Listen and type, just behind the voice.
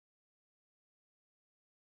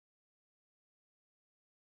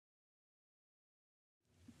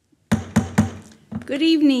Good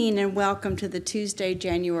evening and welcome to the Tuesday,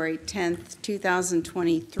 January 10th,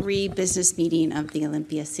 2023 business meeting of the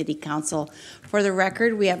Olympia City Council. For the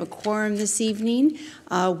record, we have a quorum this evening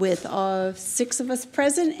with 6 of us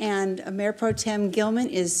present, and Mayor Pro Tem Gilman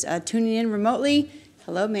is tuning in remotely.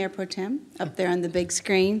 Hello, Mayor Pro Tem, up there on the big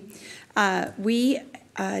screen. We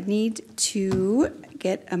need to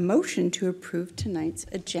get a motion to approve tonight's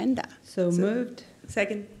agenda. So moved.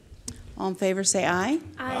 Second. All in favor, say aye.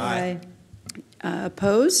 Aye.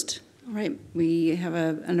 Opposed? All right, we have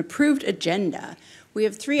an approved agenda. We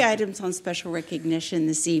have 3 items on special recognition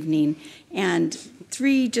this evening, and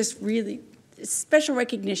 3 just really, special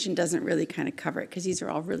recognition doesn't really kind of cover it because these are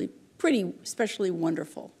all really pretty, especially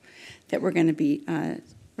wonderful that we're going to be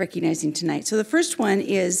recognizing tonight. So the first one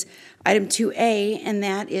is item 2A, and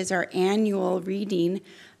that is our annual reading,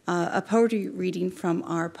 a poetry reading from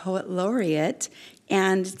our Poet Laureate.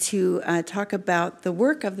 And to talk about the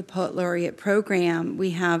work of the Poet Laureate program,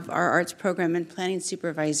 we have our Arts Program and Planning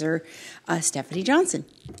Supervisor, Stephanie Johnson.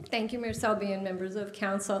 Thank you, Mayor Selby and members of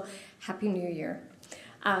Council. Happy New Year.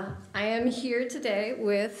 I am here today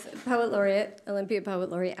with Poet Laureate, Olympia Poet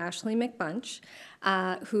Laureate Ashley McBunch,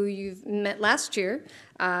 who you've met last year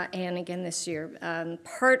and again this year.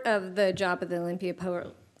 Part of the job of the Olympia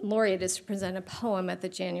Poet Laureate is to present a poem at the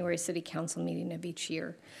January City Council meeting of each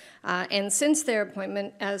year. And since their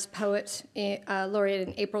appointment as Poet Laureate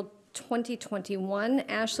in April 2021,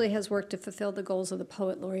 Ashley has worked to fulfill the goals of the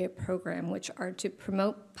Poet Laureate program, which are to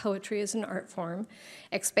promote poetry as an art form,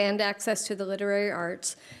 expand access to the literary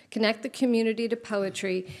arts, connect the community to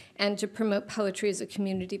poetry, and to promote poetry as a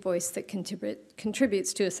community voice that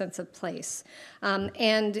contributes to a sense of place.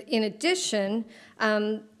 And in addition,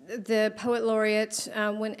 the Poet Laureate,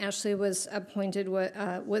 when Ashley was appointed,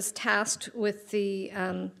 was tasked with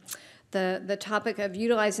the topic of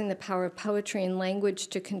utilizing the power of poetry and language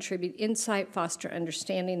to contribute insight, foster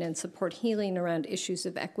understanding, and support healing around issues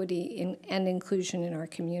of equity and inclusion in our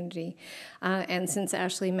community. And since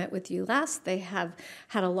Ashley met with you last, they have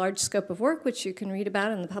had a large scope of work, which you can read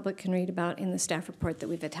about and the public can read about in the staff report that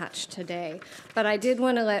we've attached today. But I did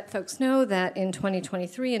want to let folks know that in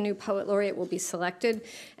 2023, a new Poet Laureate will be selected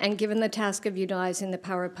and given the task of utilizing the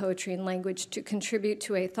power of poetry and language to contribute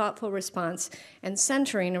to a thoughtful response and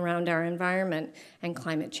centering around our environment and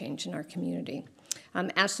climate change in our community.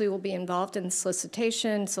 Ashley will be involved in the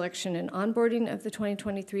solicitation, selection, and onboarding of the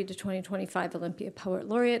 2023 to 2025 Olympia Poet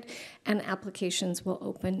Laureate, and applications will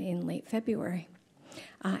open in late February.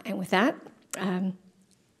 And with that,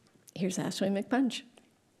 here's Ashley McBunch.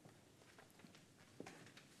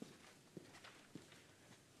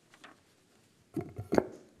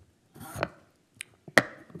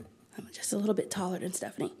 A little bit taller than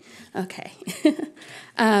Stephanie. Okay.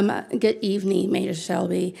 Good evening, Mayor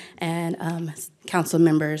Shelby and council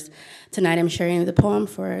members. Tonight I'm sharing the poem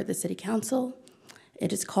for the City Council.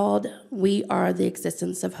 It is called We Are the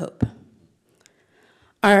Existence of Hope.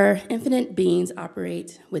 Our infinite beings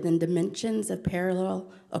operate within dimensions of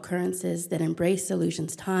parallel occurrences that embrace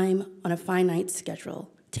illusion's time on a finite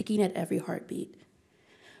schedule, ticking at every heartbeat.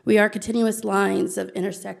 We are continuous lines of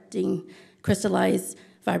intersecting, crystallized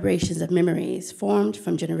vibrations of memories formed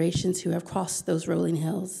from generations who have crossed those rolling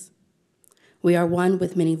hills. We are one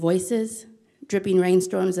with many voices, dripping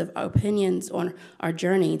rainstorms of opinions on our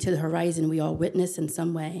journey to the horizon we all witness in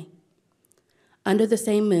some way. Under the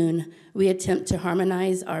same moon, we attempt to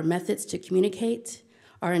harmonize our methods to communicate,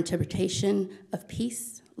 our interpretation of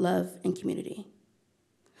peace, love, and community.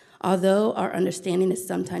 Although our understanding is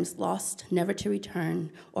sometimes lost, never to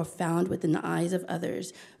return, or found within the eyes of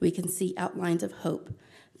others, we can see outlines of hope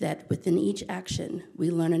that within each action, we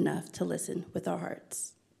learn enough to listen with our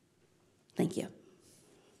hearts. Thank you.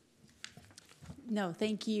 No,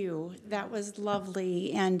 thank you. That was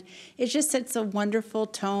lovely. And it just sets a wonderful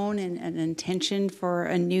tone and an intention for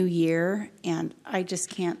a new year. And I just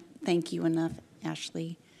can't thank you enough,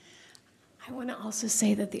 Ashley. I want to also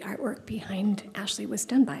say that the artwork behind Ashley was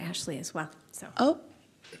done by Ashley as well. So. Oh,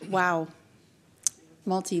 wow.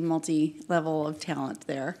 Multi-level of talent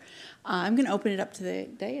there. I'm going to open it up to the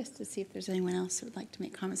dais to see if there's anyone else who would like to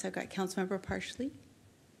make comments. I've got Councilmember Parsley.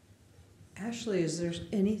 Ashley, is there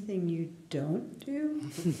anything you don't do?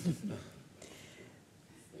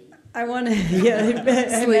 I want to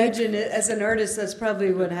imagine it as an artist. That's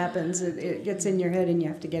probably what happens. It gets in your head and you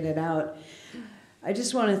have to get it out. I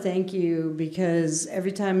just want to thank you because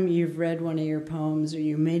every time you've read one of your poems or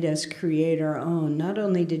you made us create our own, not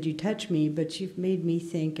only did you touch me, but you've made me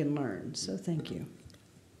think and learn. So thank you.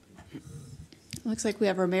 Looks like we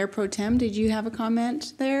have our Mayor Pro Tem. Did you have a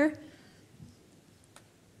comment there?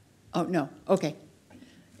 Oh, no. Okay.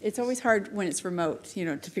 It's always hard when it's remote,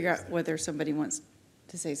 to figure out whether somebody wants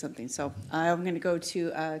to say something. So I'm going to go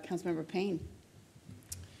to Councilmember Payne.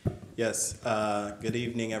 Yes, good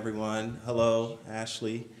evening, everyone. Hello,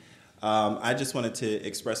 Ashley. I just wanted to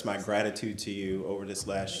express my gratitude to you over this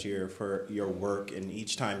last year for your work, and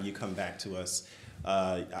each time you come back to us,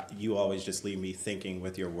 you always just leave me thinking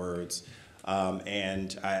with your words.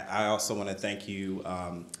 And I also want to thank you.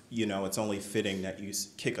 You know, it's only fitting that you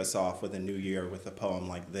kick us off with a new year with a poem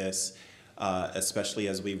like this, especially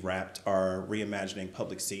as we've wrapped our Reimagining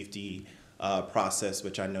Public Safety process,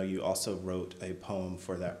 which I know you also wrote a poem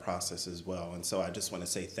for that process as well. And so I just want to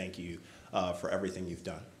say thank you for everything you've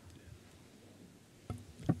done.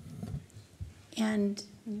 And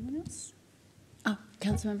anyone else? Oh,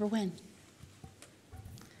 Councilmember Nguyen.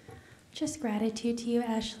 Just gratitude to you,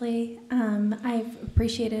 Ashley. I've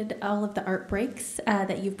appreciated all of the art breaks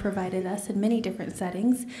that you've provided us in many different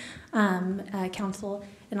settings, council,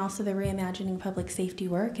 and also the reimagining public safety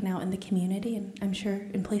work and out in the community, and I'm sure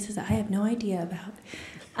in places that I have no idea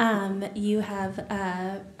about. You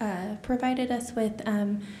have provided us with,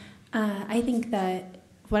 I think that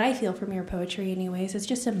what I feel from your poetry anyways is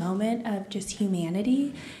just a moment of just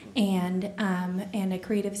humanity and a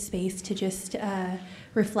creative space to just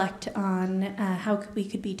reflect on how we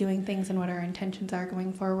could be doing things and what our intentions are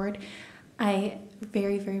going forward. I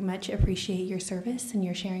very, very much appreciate your service and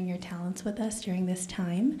your sharing your talents with us during this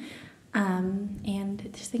time.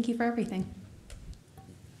 And just thank you for everything.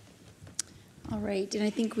 All right, and I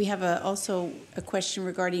think we have also a question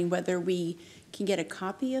regarding whether we can get a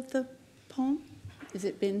copy of the poem. Has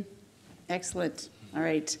it been? Excellent. All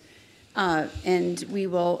right. And we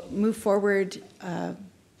will move forward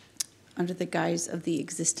under the guise of the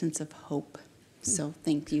existence of hope. So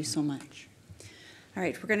thank you so much. All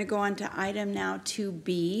right, we're going to go on to item now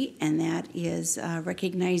 2B, and that is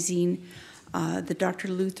recognizing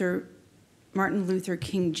the Martin Luther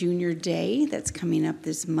King Jr. Day that's coming up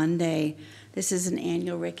this Monday. This is an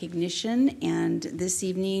annual recognition, and this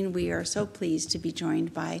evening we are so pleased to be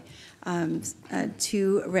joined by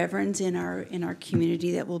two reverends in our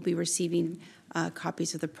community that will be receiving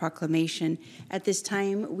copies of the proclamation. At this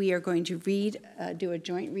time, we are going to do a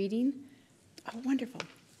joint reading. Oh, wonderful.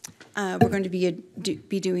 We're going to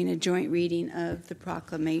be doing a joint reading of the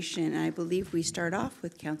proclamation, and I believe we start off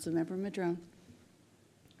with Councilmember Madrone.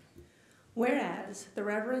 Whereas the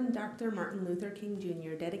Reverend Dr. Martin Luther King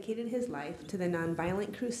Jr. dedicated his life to the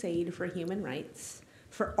nonviolent crusade for human rights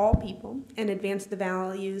for all people and advanced the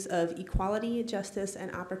values of equality, justice,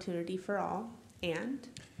 and opportunity for all, and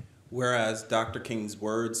whereas Dr. King's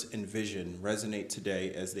words and vision resonate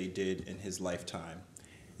today as they did in his lifetime,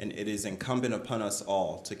 and it is incumbent upon us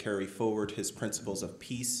all to carry forward his principles of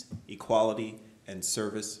peace, equality, and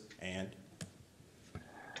service, and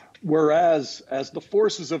whereas, as the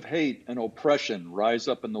forces of hate and oppression rise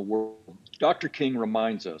up in the world, Dr. King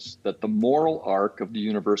reminds us that the moral arc of the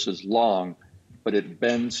universe is long, but it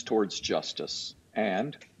bends towards justice.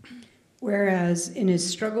 And whereas, in his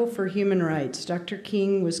struggle for human rights, Dr.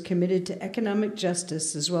 King was committed to economic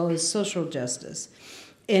justice as well as social justice.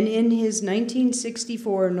 And in his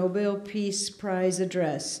 1964 Nobel Peace Prize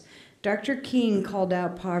address, Dr. King called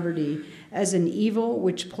out poverty as an evil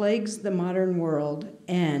which plagues the modern world,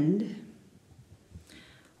 and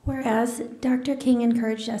whereas Dr. King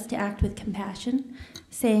encouraged us to act with compassion,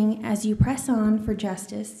 saying, as you press on for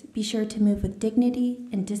justice, be sure to move with dignity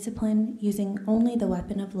and discipline, using only the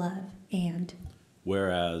weapon of love, and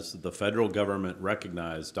whereas the federal government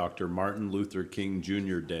recognized Dr. Martin Luther King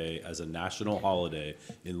Jr. Day as a national holiday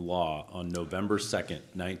in law on November 2nd,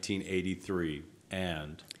 1983,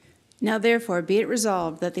 and now, therefore, be it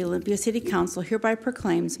resolved that the Olympia City Council hereby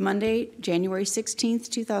proclaims Monday, January 16th,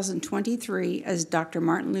 2023 as Dr.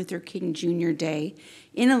 Martin Luther King Jr. Day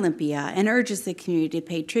in Olympia and urges the community to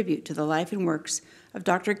pay tribute to the life and works of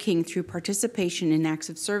Dr. King through participation in acts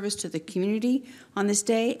of service to the community on this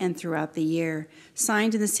day and throughout the year.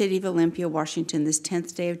 Signed in the city of Olympia, Washington, this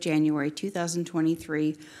 10th day of January,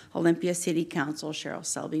 2023, Olympia City Council, Cheryl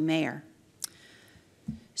Selby, Mayor.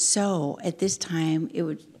 So, at this time,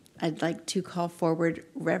 I'd like to call forward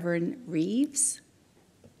Reverend Reeves,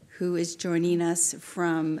 who is joining us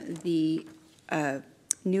from the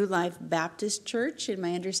New Life Baptist Church. And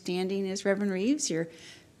my understanding is, Reverend Reeves, you're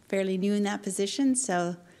fairly new in that position,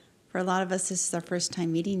 so for a lot of us, this is our first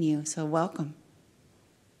time meeting you, so welcome.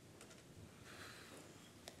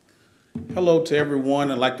 Hello to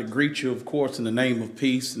everyone. I'd like to greet you, of course, in the name of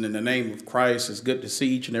peace and in the name of Christ. It's good to see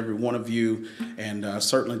each and every one of you, and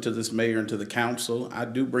certainly to this mayor and to the council. I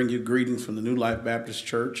do bring you greetings from the New Life Baptist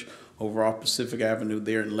Church over off Pacific Avenue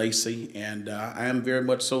there in Lacey. And I am very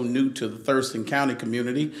much so new to the Thurston County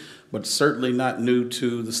community, but certainly not new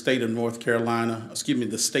to the state of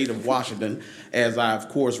the state of Washington, as I, of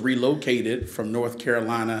course, relocated from North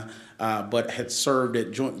Carolina, but had served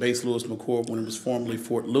at Joint Base Lewis McChord when it was formerly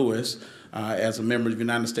Fort Lewis as a member of the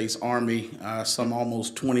United States Army some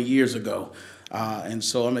almost 20 years ago. And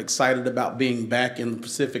so I'm excited about being back in the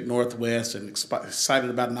Pacific Northwest and excited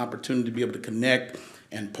about an opportunity to be able to connect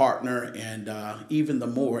and partner, and even the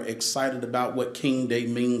more excited about what King Day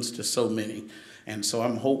means to so many. And so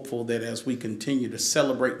I'm hopeful that as we continue to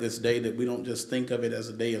celebrate this day, that we don't just think of it as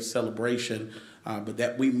a day of celebration, but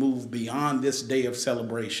that we move beyond this day of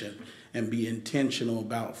celebration and be intentional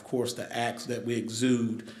about, of course, the acts that we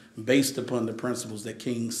exude based upon the principles that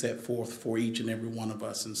King set forth for each and every one of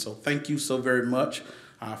us. And so thank you so very much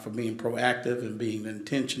for being proactive and being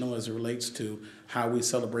intentional as it relates to how we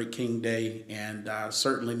celebrate King Day. And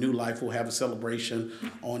certainly New Life will have a celebration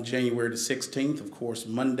on January the 16th, of course,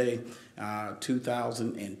 Monday,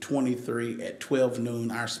 2023 at 12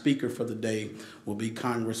 noon. Our speaker for the day will be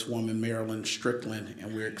Congresswoman Marilyn Strickland,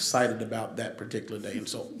 and we're excited about that particular day. And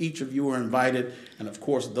so each of you are invited, and of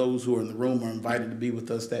course those who are in the room are invited to be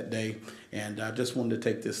with us that day. And I just wanted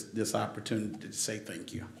to take this opportunity to say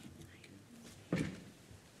thank you.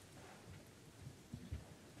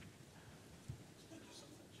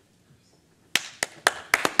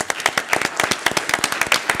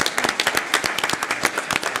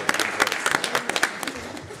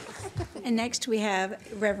 And next we have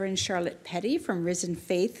Reverend Charlotte Petty from Risen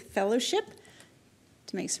Faith Fellowship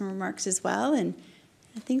to make some remarks as well. And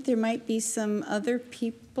I think there might be some other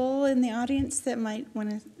people in the audience that might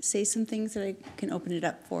want to say some things that I can open it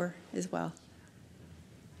up for as well.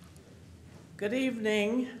 Good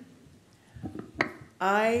evening.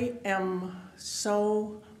 I am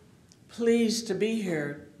so pleased to be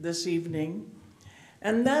here this evening,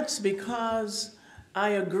 and that's because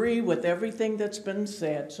I agree with everything that's been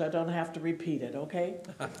said, so I don't have to repeat it, okay?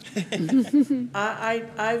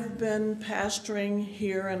 I've been pastoring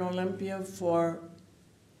here in Olympia for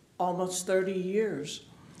almost 30 years,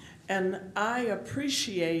 and I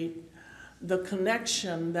appreciate the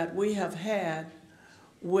connection that we have had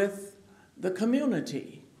with the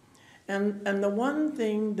community. And the one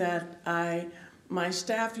thing that my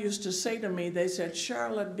staff used to say to me, they said,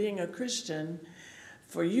 Charlotte, being a Christian,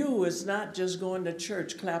 for you, it's not just going to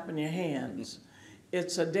church, clapping your hands.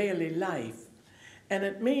 It's a daily life. And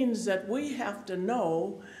it means that we have to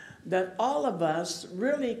know that all of us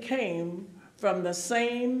really came from the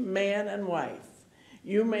same man and wife.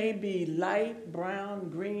 You may be light, brown,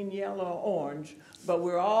 green, yellow, or orange, but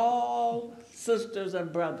we're all sisters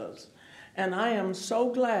and brothers. And I am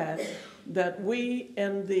so glad that we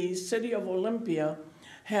in the city of Olympia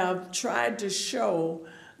have tried to show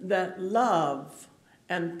that love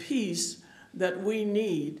and peace that we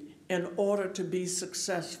need in order to be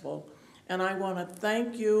successful. And I want to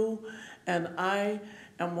thank you, and I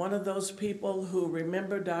am one of those people who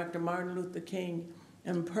remember Dr. Martin Luther King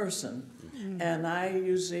in person. And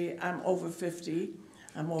I'm over 50,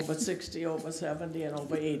 I'm over 60, over 70, and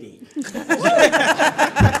over 80.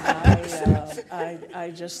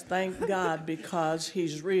 I just thank God because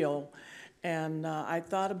he's real. And I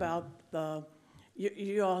thought about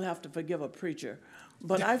you all have to forgive a preacher,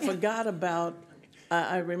 but I forgot about,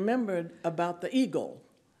 I remembered about the eagle,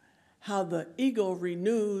 how the eagle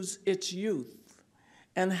renews its youth,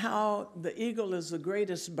 and how the eagle is the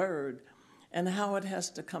greatest bird, and how it has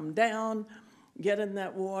to come down, get in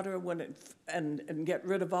that water and get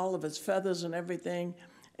rid of all of its feathers and everything,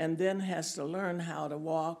 and then has to learn how to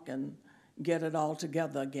walk and get it all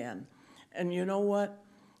together again. And you know what?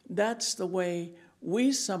 That's the way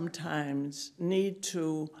we sometimes need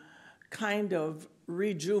to kind of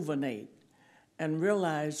rejuvenate and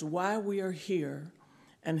realize why we are here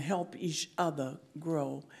and help each other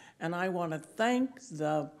grow. And I want to thank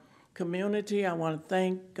the community. I want to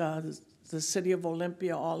thank the city of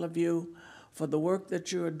Olympia, all of you, for the work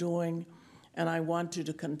that you are doing. And I want you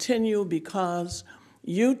to continue because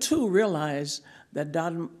you too realize that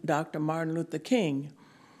Dr. Martin Luther King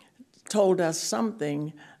told us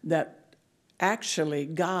something that actually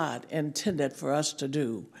God intended for us to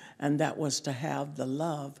do, and that was to have the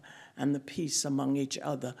love and the peace among each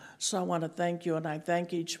other. So I want to thank you, and I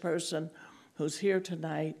thank each person who's here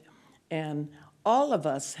tonight. And all of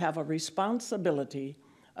us have a responsibility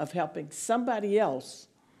of helping somebody else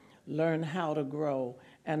learn how to grow,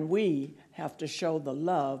 and we have to show the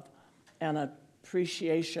love and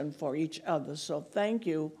appreciation for each other. So thank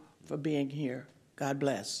you for being here. God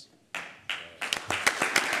bless.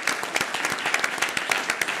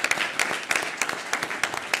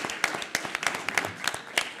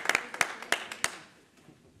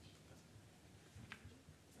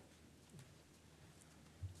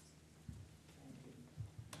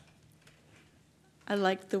 I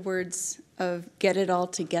like the words of get it all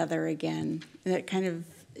together again. That kind of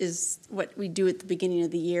is what we do at the beginning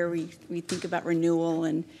of the year. We think about renewal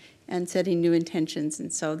and setting new intentions.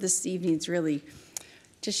 And so this evening's really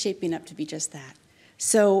just shaping up to be just that.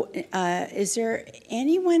 So is there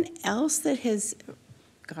anyone else that has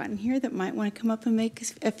gotten here that might want to come up and make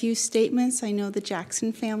a few statements? I know the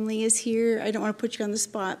Jackson family is here. I don't want to put you on the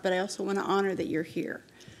spot, but I also want to honor that you're here.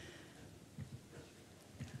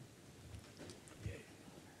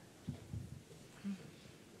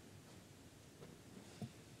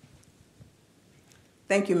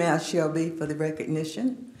 Thank you, Mayor Shelby, for the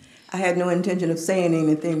recognition. I had no intention of saying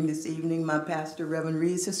anything this evening. My pastor, Reverend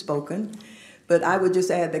Reeves, has spoken. But I would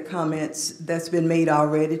just add the comments that's been made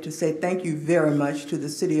already to say thank you very much to the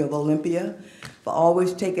city of Olympia for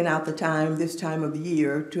always taking out the time this time of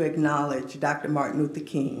year to acknowledge Dr. Martin Luther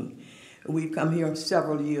King. We've come here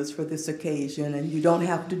several years for this occasion, and you don't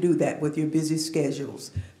have to do that with your busy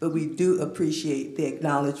schedules, but we do appreciate the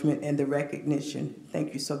acknowledgement and the recognition.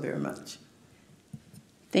 Thank you so very much.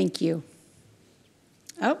 Thank you.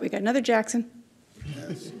 Oh, we got another Jackson.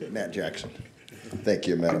 Yes, Matt Jackson. Thank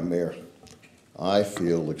you, Madam Mayor. I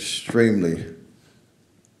feel extremely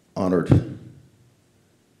honored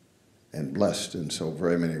and blessed in so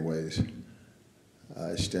very many ways.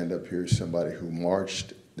 I stand up here as somebody who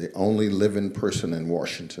marched, the only living person in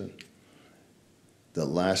Washington, the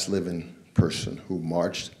last living person who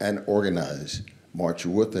marched and organized, marched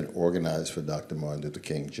with and organized for Dr. Martin Luther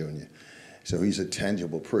King, Jr. So he's a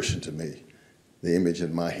tangible person to me. The image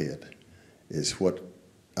in my head is what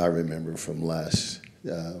I remember from last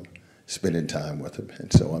spending time with him.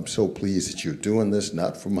 And so I'm so pleased that you're doing this,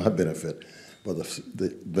 not for my benefit, but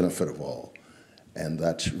the benefit of all. And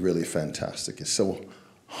that's really fantastic. It's so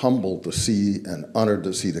humbled to see and honored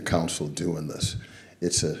to see the council doing this.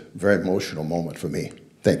 It's a very emotional moment for me.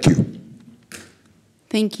 Thank you.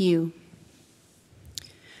 Thank you.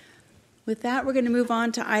 With that, we're going to move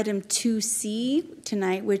on to item 2C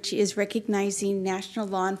tonight, which is recognizing National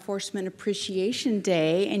Law Enforcement Appreciation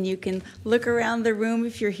Day. And you can look around the room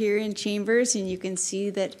if you're here in chambers, and you can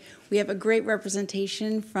see that we have a great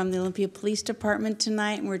representation from the Olympia Police Department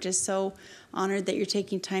tonight, and we're just so honored that you're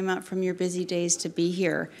taking time out from your busy days to be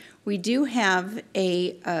here. We do have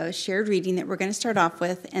a shared reading that we're going to start off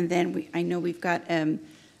with, and then I know we've got, I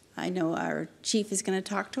know our chief is going to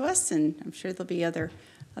talk to us, and I'm sure there'll be other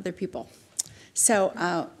people.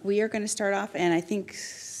 So we are going to start off, and I think,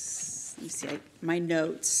 let me see my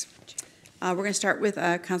notes. We're going to start with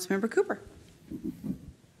Councilmember Cooper.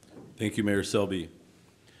 Thank you, Mayor Selby.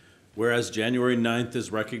 Whereas January 9th is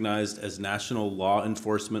recognized as National Law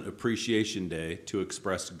Enforcement Appreciation Day to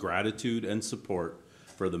express gratitude and support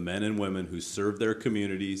for the men and women who serve their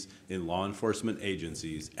communities in law enforcement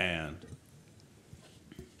agencies, and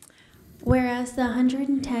whereas the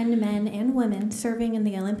 110 men and women serving in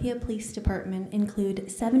the Olympia Police Department include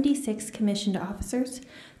 76 commissioned officers,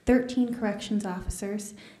 13 corrections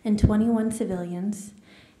officers, and 21 civilians,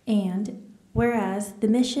 and whereas the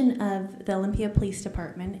mission of the Olympia Police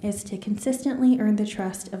Department is to consistently earn the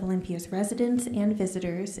trust of Olympia's residents and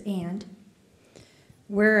visitors, and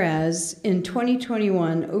whereas in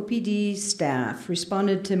 2021, OPD staff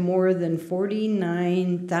responded to more than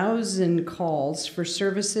 49,000 calls for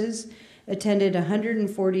services, attended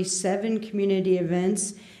 147 community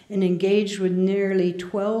events, and engaged with nearly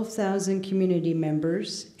 12,000 community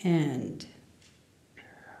members, and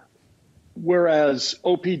whereas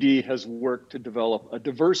OPD has worked to develop a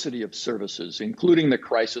diversity of services, including the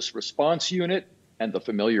Crisis Response Unit and the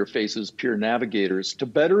Familiar Faces Peer Navigators, to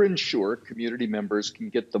better ensure community members can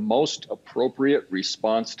get the most appropriate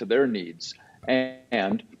response to their needs,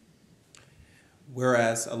 and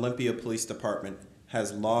whereas Olympia Police Department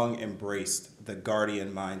has long embraced the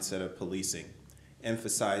guardian mindset of policing,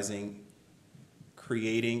 emphasizing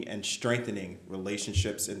creating and strengthening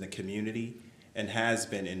relationships in the community, and has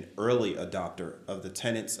been an early adopter of the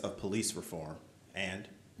tenets of police reform, and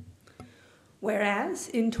whereas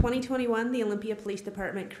in 2021, the Olympia Police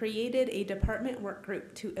Department created a department work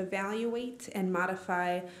group to evaluate and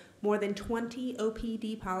modify more than 20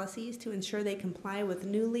 OPD policies to ensure they comply with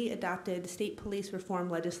newly adopted state police reform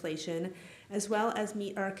legislation, as well as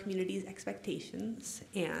meet our community's expectations,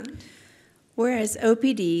 and whereas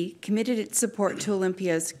OPD committed its support to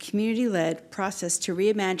Olympia's community-led process to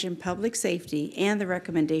reimagine public safety and the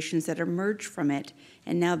recommendations that emerged from it,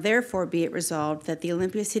 and now therefore be it resolved that the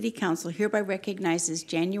Olympia City Council hereby recognizes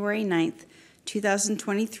January 9th,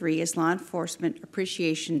 2023 is Law Enforcement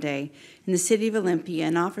Appreciation Day in the city of Olympia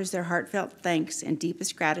and offers their heartfelt thanks and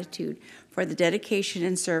deepest gratitude for the dedication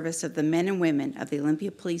and service of the men and women of the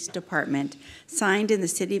Olympia Police Department, signed in the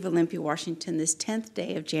city of Olympia, Washington, this 10th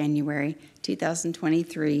day of January,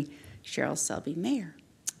 2023. Cheryl Selby, Mayor.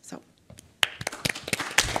 So.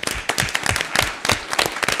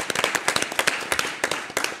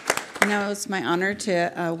 Now it's my honor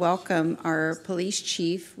to welcome our police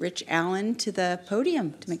chief, Rich Allen, to the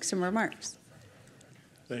podium to make some remarks.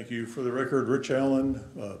 Thank you. For the record, Rich Allen,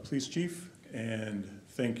 police chief, and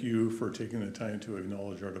thank you for taking the time to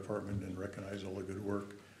acknowledge our department and recognize all the good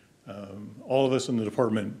work. All of us in the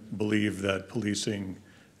department believe that policing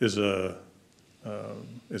is an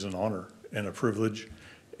honor and a privilege,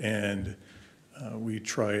 and we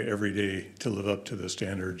try every day to live up to the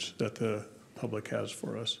standards that the public has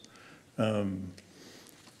for us.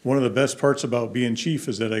 One of the best parts about being chief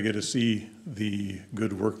is that I get to see the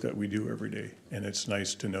good work that we do every day, and it's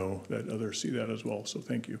nice to know that others see that as well, so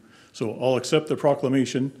thank you. So I'll accept the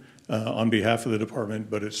proclamation on behalf of the department,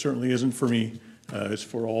 but it certainly isn't for me. It's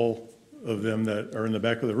for all of them that are in the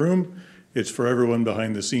back of the room. It's for everyone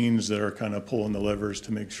behind the scenes that are kind of pulling the levers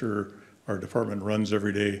to make sure our department runs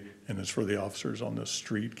every day, and it's for the officers on the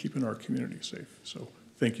street keeping our community safe. So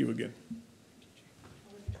thank you again.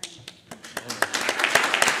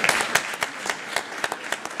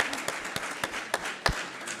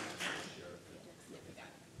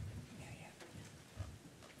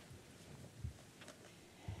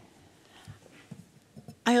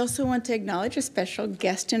 I also want to acknowledge a special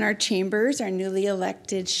guest in our chambers, our newly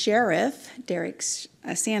elected sheriff, Derek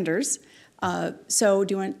Sanders. So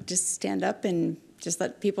do you want to just stand up and just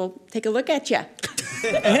let people take a look at you?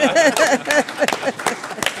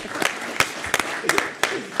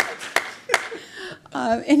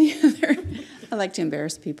 Any other? I like to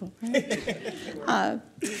embarrass people. Right?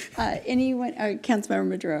 Anyone? Councilmember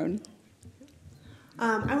Madrone.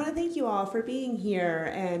 I want to thank you all for being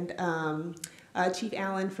here, and Chief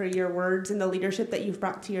Allen, for your words and the leadership that you've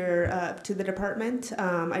brought to your to the department.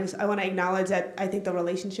 I want to acknowledge that I think the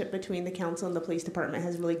relationship between the council and the police department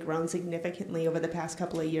has really grown significantly over the past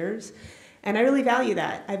couple of years, and I really value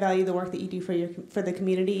that. I value the work that you do for the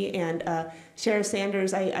community. And Sheriff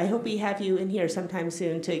Sanders, I hope we have you in here sometime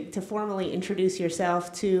soon to formally introduce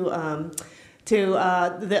yourself to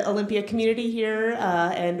the Olympia community here,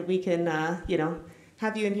 and we can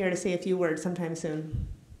have you in here to say a few words sometime soon.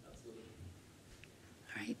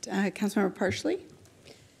 Councilmember Parsley.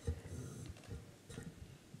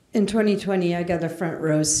 In 2020, I got a front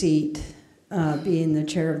row seat being the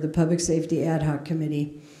chair of the Public Safety Ad Hoc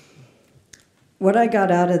Committee. What I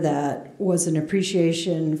got out of that was an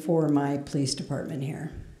appreciation for my police department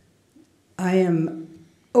here. I am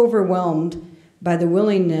overwhelmed by the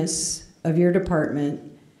willingness of your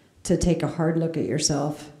department to take a hard look at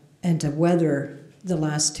yourself and to weather the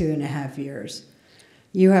last 2.5 years.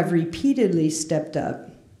 You have repeatedly stepped up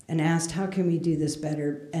and asked, how can we do this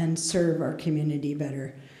better and serve our community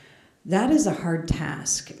better? That is a hard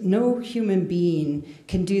task. No human being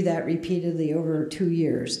can do that repeatedly over 2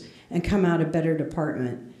 years and come out a better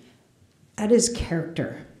department. That is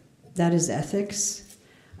character. That is ethics.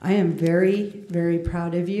 I am very, very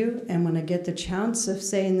proud of you, and when I get the chance of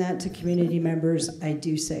saying that to community members, I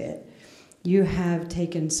do say it. You have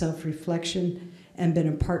taken self-reflection and been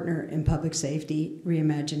a partner in public safety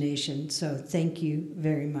reimagination. So thank you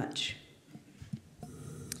very much. All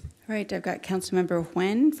right, I've got Councilmember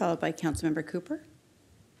Nguyen, followed by Councilmember Cooper.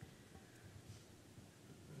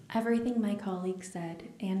 Everything my colleagues said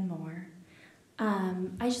and more.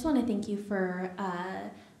 I just want to thank you for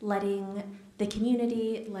letting the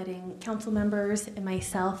community, letting council members and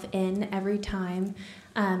myself in every time.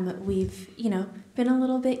 We've, been a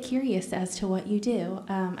little bit curious as to what you do.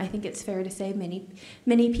 I think it's fair to say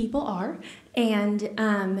many people are, and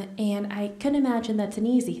I couldn't imagine that's an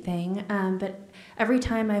easy thing. But every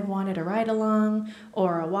time I've wanted a ride along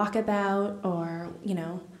or a walkabout, or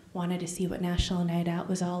wanted to see what National Night Out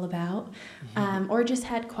was all about, or just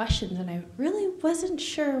had questions, and I really wasn't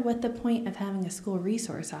sure what the point of having a school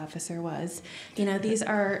resource officer was. These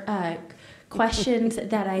are questions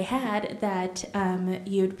that I had that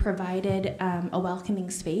you'd provided a welcoming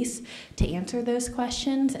space to answer those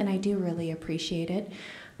questions, and I do really appreciate it.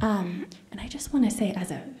 And I just want to say,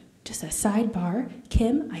 as just a sidebar,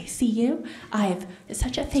 Kim, I see you. I'm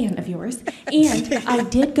such a fan of yours. And I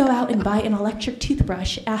did go out and buy an electric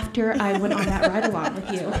toothbrush after I went on that ride along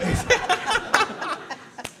with you.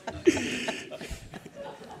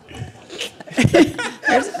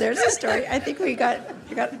 There's a story. I think I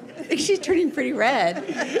think she's turning pretty red.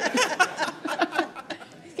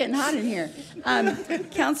 It's getting hot in here.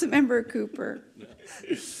 Councilmember Cooper.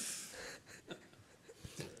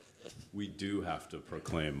 We do have to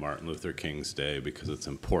proclaim Martin Luther King's Day because it's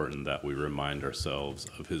important that we remind ourselves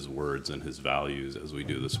of his words and his values as we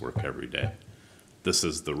do this work every day. This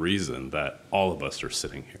is the reason that all of us are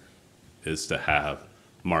sitting here, is to have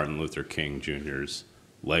Martin Luther King Jr.'s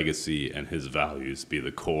legacy and his values be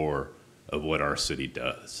the core of what our city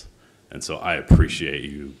does. And so I appreciate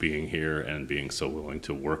you being here and being so willing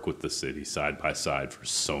to work with the city side by side for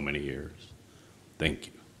so many years. Thank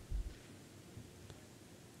you.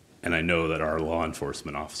 And I know that our law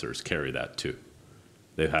enforcement officers carry that too.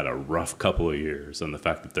 They've had a rough couple of years, and the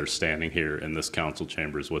fact that they're standing here in this council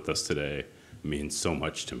chambers with us today means so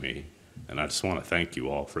much to me. And I just want to thank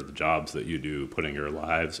you all for the jobs that you do, putting your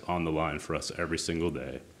lives on the line for us every single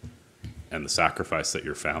day, and the sacrifice that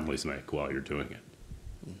your families make while you're doing it.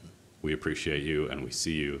 Mm-hmm. We appreciate you, and we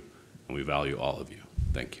see you, and we value all of you.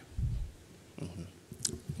 Thank you.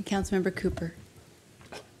 Mm-hmm. Councilmember Cooper.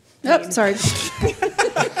 Oh, sorry.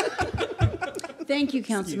 Thank you,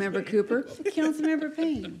 Councilmember Cooper. Councilmember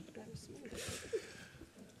Payne.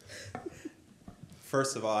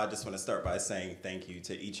 First of all, I just want to start by saying thank you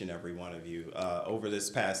to each and every one of you. Over this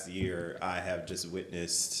past year, I have just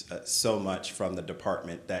witnessed so much from the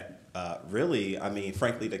department that really, I mean,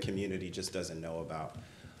 frankly, the community just doesn't know about.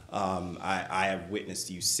 I have witnessed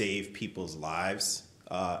you save people's lives,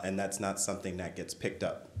 and that's not something that gets picked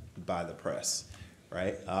up by the press,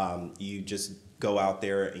 right? You just go out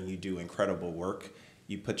there and you do incredible work.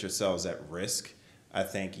 You put yourselves at risk. I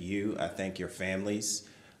thank you. I thank your families.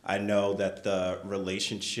 I know that the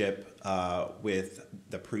relationship with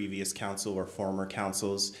the previous council or former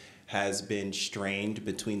councils has been strained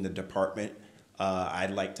between the department. I'd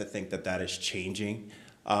like to think that that is changing.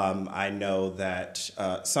 I know that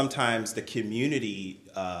sometimes the community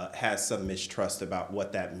has some mistrust about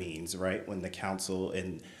what that means, right? When the council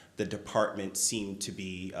and the department seem to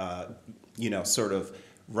be, sort of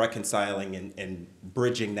reconciling and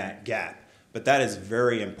bridging that gap. But that is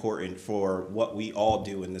very important for what we all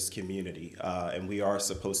do in this community. And we are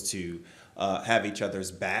supposed to have each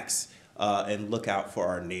other's backs and look out for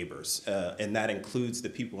our neighbors. And that includes the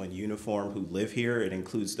people in uniform who live here. It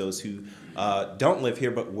includes those who don't live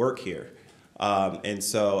here but work here. And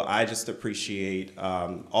so I just appreciate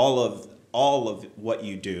all of what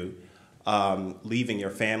you do, leaving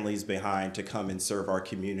your families behind to come and serve our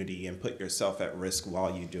community and put yourself at risk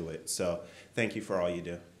while you do it. So thank you for all you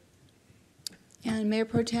do. And Mayor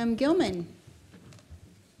Pro Tem Gilman.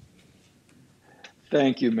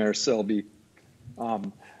 Thank you, Mayor Selby.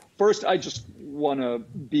 First, I just want to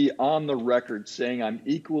be on the record saying I'm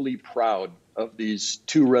equally proud of these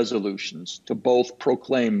two resolutions to both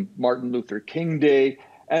proclaim Martin Luther King Day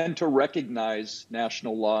and to recognize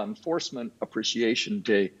National Law Enforcement Appreciation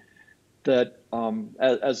Day. That,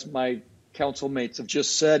 as my council mates have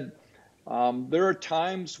just said, there are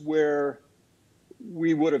times where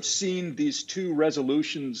we would have seen these two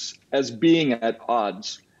resolutions as being at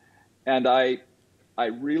odds. And I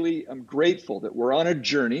really am grateful that we're on a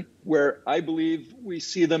journey where I believe we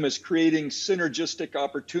see them as creating synergistic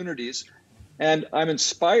opportunities. And I'm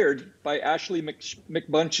inspired by Ashley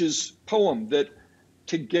McBunch's poem that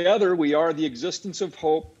together we are the existence of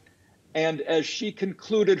hope. And as she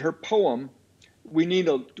concluded her poem, we need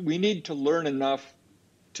to learn enough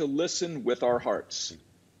to listen with our hearts.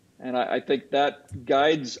 And I think that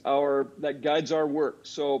guides our work.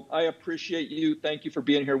 So I appreciate you. Thank you for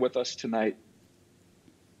being here with us tonight.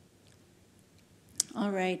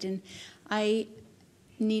 All right, and I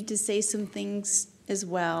need to say some things as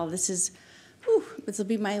well. This will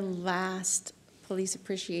be my last police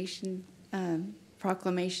appreciation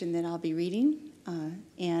proclamation that I'll be reading,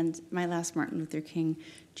 and my last Martin Luther King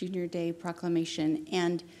Jr. Day proclamation.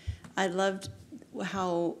 And I loved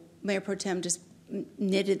how Mayor Pro Tem just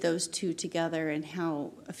knitted those two together, and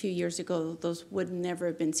how a few years ago those would never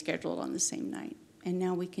have been scheduled on the same night. And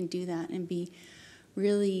now we can do that and be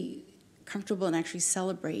really comfortable and actually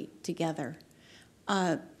celebrate together.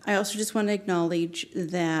 I also just want to acknowledge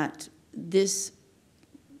that this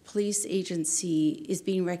police agency is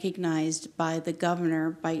being recognized by the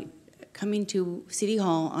governor by coming to City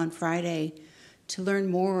Hall on Friday to learn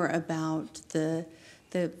more about the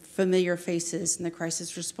familiar faces and the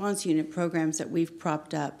crisis response unit programs that we've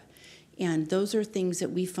propped up. And those are things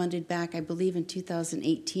that we funded back, I believe, in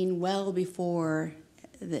 2018, well before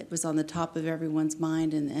that was on the top of everyone's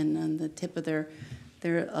mind and on the tip of their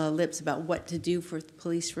lips about what to do for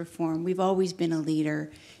police reform. We've always been a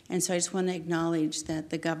leader. And so I just want to acknowledge that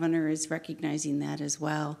the governor is recognizing that as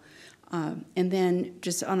well. And then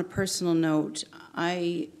just on a personal note,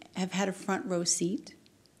 I have had a front row seat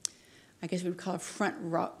I guess we would call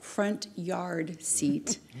a front yard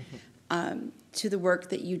seat to the work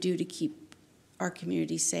that you do to keep our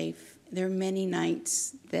community safe. There are many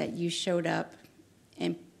nights that you showed up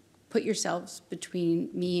and put yourselves between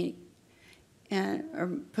me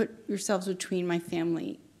or put yourselves between my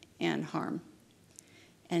family and harm.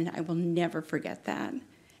 And I will never forget that,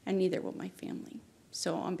 and neither will my family.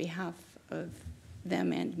 So on behalf of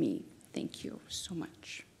them and me, thank you so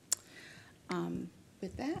much.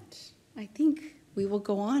 With that, I think we will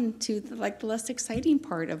go on to the less exciting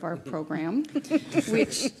part of our program,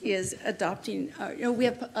 which is adopting. We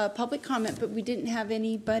have public comment, but we didn't have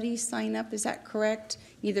anybody sign up. Is that correct?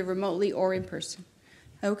 Either remotely or in person.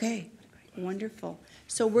 Okay, wonderful.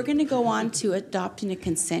 So we're going to go on to adopting a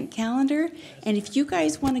consent calendar. And if you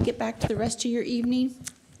guys want to get back to the rest of your evening,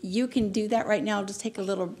 you can do that right now. Just take a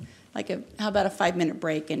little, how about a 5-minute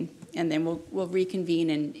break, and then we'll reconvene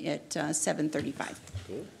at 7:35.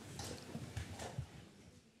 Cool.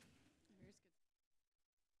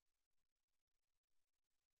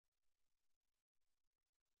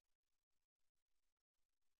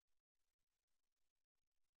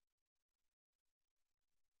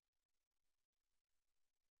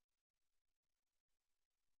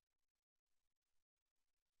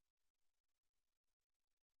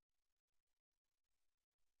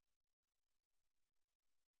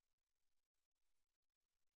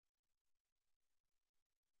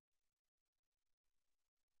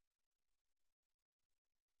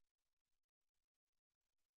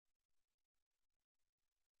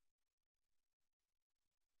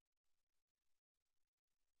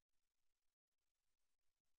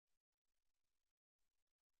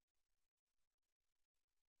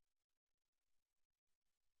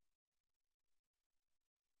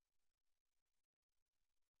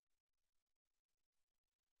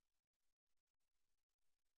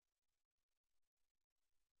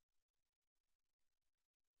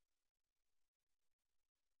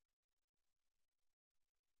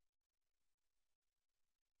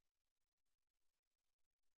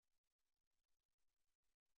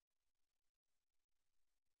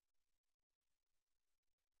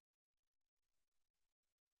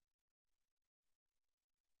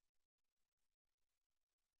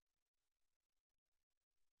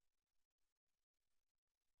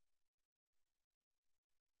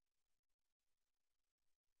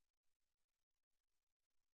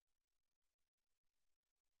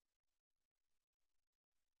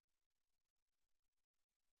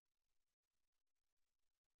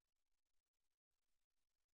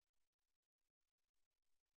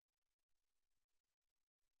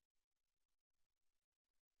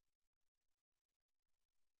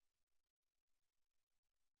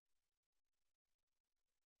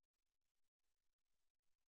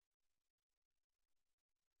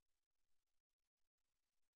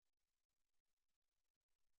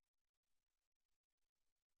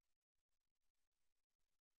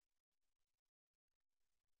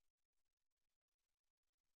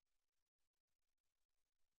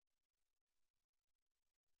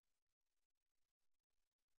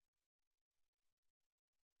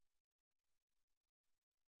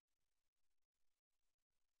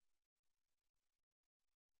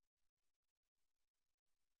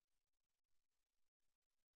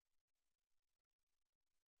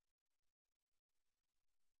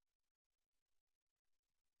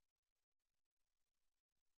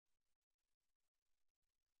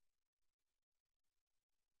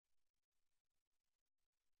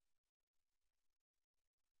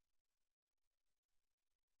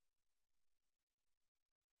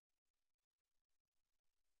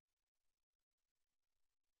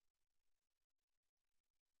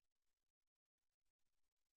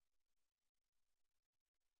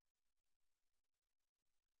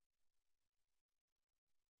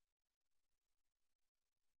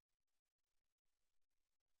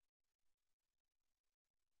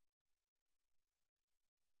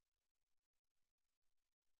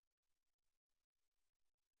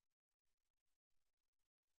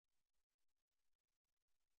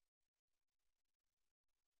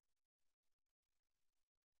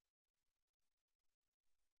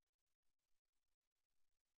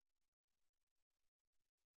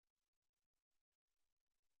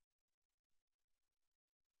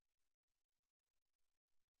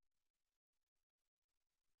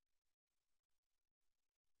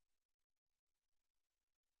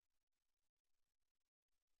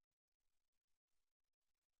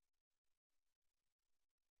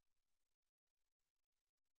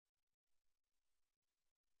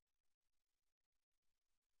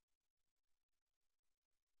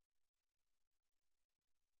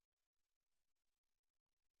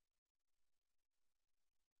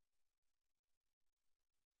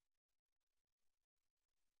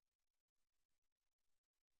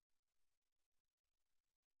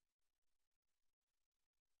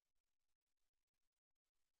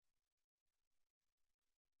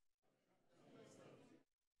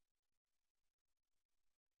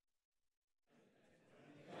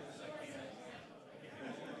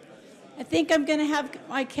 I think I'm going to have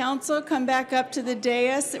my council come back up to the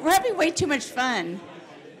dais. We're having way too much fun.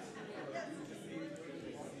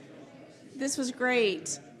 This was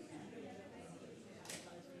great.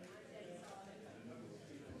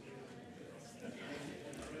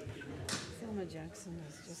 Selma Jackson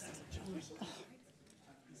is just...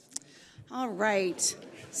 All right.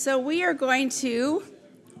 So we are going to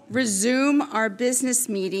resume our business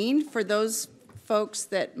meeting. For those folks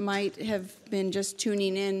that might have been just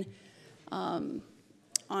tuning in on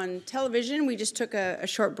television, we just took a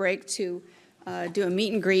short break to do a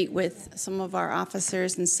meet and greet with some of our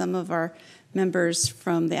officers and some of our members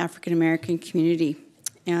from the African American community,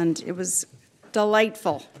 and it was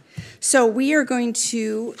delightful. So we are going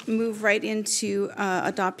to move right into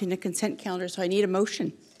adopting a consent calendar, so I need a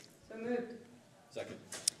motion. So moved. Second.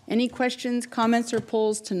 Any questions, comments, or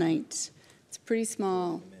polls tonight? It's pretty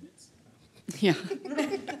small. Yeah.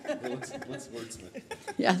 Let's wordsmith.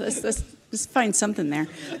 Yeah, let's find something there.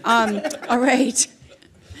 All right.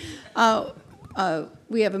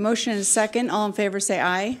 We have a motion and a second. All in favor say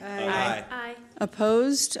aye. Aye. Aye.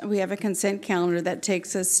 Opposed? We have a consent calendar that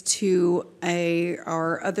takes us to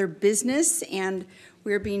our other business, and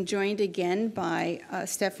we're being joined again by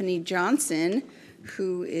Stephanie Johnson,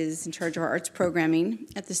 who is in charge of our arts programming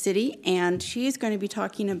at the city, and she is going to be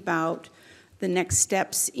talking about the next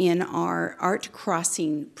steps in our Art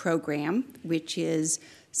Crossing program, which is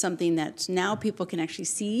something that now people can actually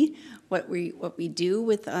see what we do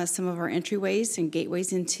with some of our entryways and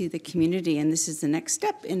gateways into the community, and this is the next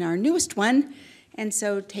step in our newest one. And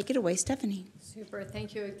so take it away, Stephanie. Super.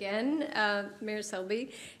 Thank you again, Mayor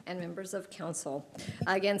Selby and members of council.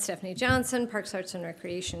 Again, Stephanie Johnson, Parks, Arts, and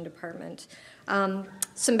Recreation Department.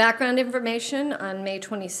 Some background information. On May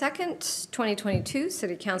 22nd, 2022,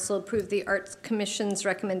 City Council approved the Arts Commission's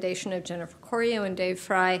recommendation of Jennifer Corio and Dave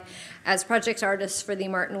Fry as project artists for the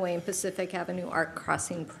Martin Wayne Pacific Avenue Art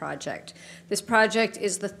Crossing project. This project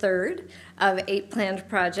is the third of 8 planned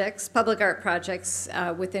projects, public art projects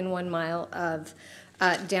within 1 mile of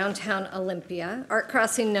downtown Olympia. Art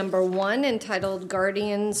Crossing number 1, entitled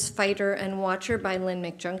Guardians, Fighter, and Watcher by Lynn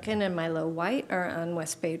McJunkin and Milo White, are on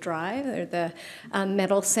West Bay Drive. They're the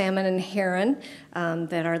metal salmon and heron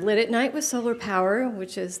that are lit at night with solar power,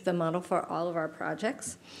 which is the model for all of our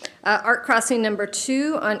projects. Art Crossing number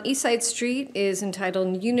 2 on Eastside Street is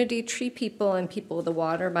entitled Unity, Tree People, and People of the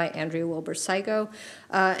Water by Andrea Wilbur-Saigo,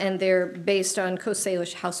 and they're based on Coast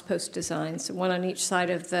Salish house post designs, one on each side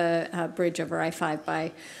of the bridge over I-5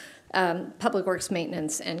 by Public Works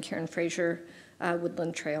Maintenance and Karen Fraser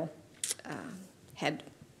Woodland Trail head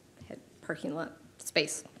parking lot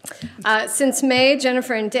space. Since May,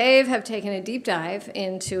 Jennifer and Dave have taken a deep dive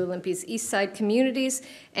into Olympia's East Side communities,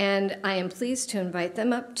 and I am pleased to invite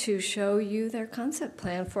them up to show you their concept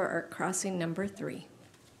plan for Art Crossing number 3.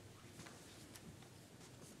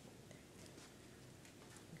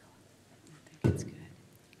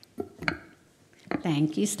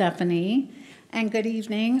 Thank you, Stephanie. And good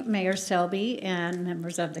evening, Mayor Selby and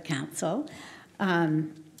members of the council.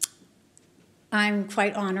 I'm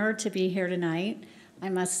quite honored to be here tonight. I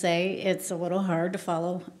must say it's a little hard to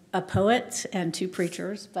follow a poet and 2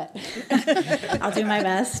 preachers, but I'll do my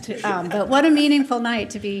best. But what a meaningful night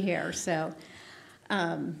to be here. So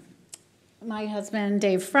my husband,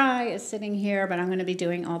 Dave Fry, is sitting here, but I'm going to be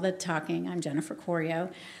doing all the talking. I'm Jennifer Corio.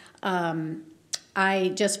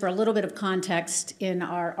 Just for a little bit of context, in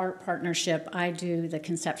our art partnership, I do the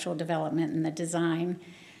conceptual development and the design.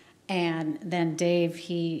 And then Dave,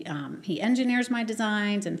 he engineers my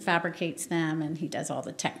designs and fabricates them, and he does all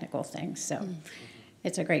the technical things. So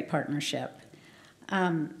it's a great partnership.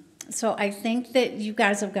 So I think that you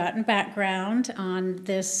guys have gotten background on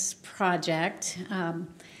this project.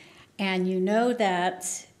 And you know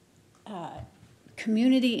that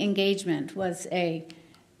community engagement was a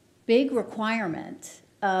big requirement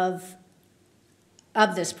of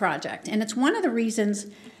this project. And it's one of the reasons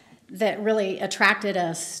that really attracted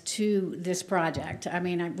us to this project. I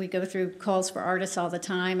mean, we go through calls for artists all the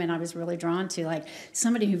time, and I was really drawn to like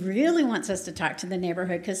somebody who really wants us to talk to the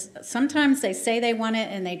neighborhood, because sometimes they say they want it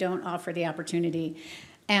and they don't offer the opportunity.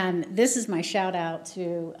 And this is my shout out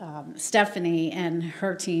to Stephanie and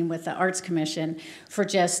her team with the Arts Commission for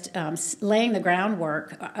just laying the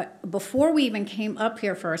groundwork. Before we even came up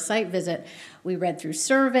here for a site visit, we read through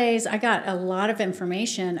surveys. I got a lot of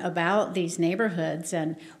information about these neighborhoods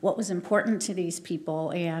and what was important to these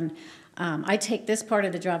people. And I take this part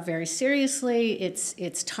of the job very seriously.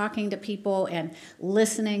 It's talking to people and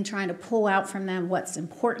listening, trying to pull out from them what's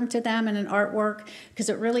important to them in an artwork, because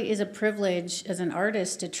it really is a privilege as an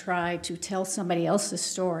artist to try to tell somebody else's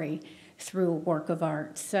story through a work of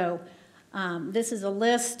art. So This is a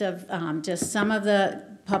list of just some of the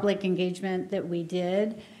public engagement that we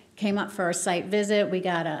did. Came up for a site visit. We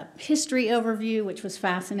got a history overview, which was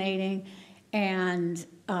fascinating. And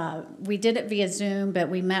we did it via Zoom, but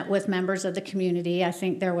we met with members of the community. I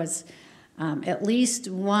think there was at least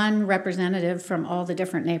one representative from all the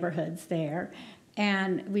different neighborhoods there.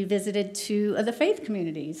 And we visited 2 of the faith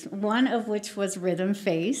communities, one of which was Risen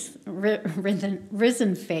Faith.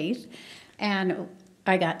 And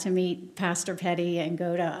I got to meet Pastor Petty and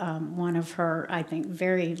go to one of her, I think,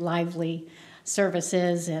 very lively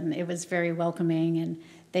services, and it was very welcoming, and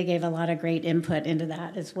they gave a lot of great input into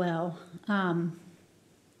that as well. And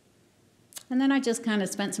then I just kind of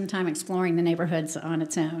spent some time exploring the neighborhoods on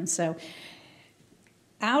its own. So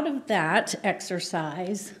out of that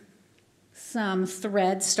exercise, some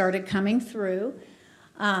threads started coming through.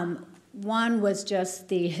 One was just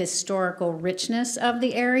the historical richness of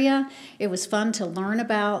the area. It was fun to learn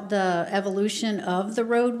about the evolution of the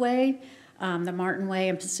roadway, the Martin Way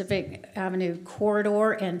and Pacific Avenue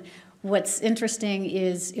corridor. And what's interesting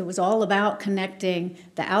is it was all about connecting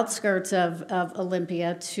the outskirts of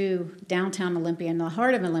Olympia to downtown Olympia and the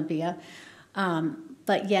heart of Olympia.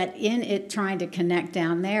 But yet in it trying to connect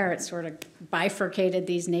down there, it sort of bifurcated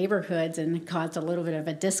these neighborhoods and caused a little bit of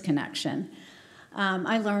a disconnection.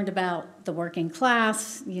 I learned about the working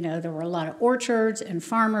class. You know, there were a lot of orchards and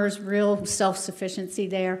farmers, real self-sufficiency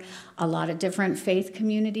there, a lot of different faith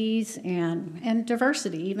communities and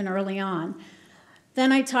diversity even early on.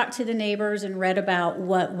 Then I talked to the neighbors and read about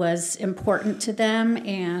what was important to them,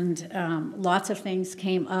 and lots of things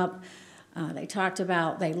came up. They talked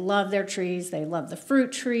about they love their trees, they love the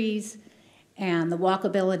fruit trees, and the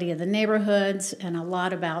walkability of the neighborhoods, and a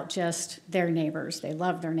lot about just their neighbors. They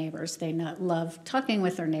love their neighbors. They love talking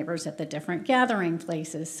with their neighbors at the different gathering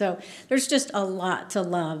places. So there's just a lot to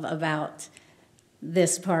love about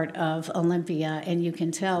this part of Olympia, and you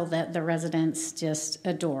can tell that the residents just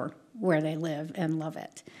adore where they live and love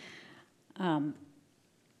it.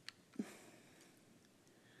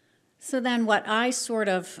 So then what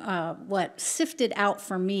what sifted out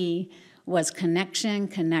for me was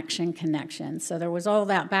connection. So there was all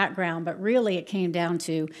that background, but really it came down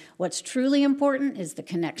to what's truly important is the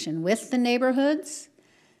connection with the neighborhoods,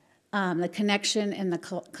 the connection and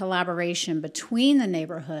the collaboration between the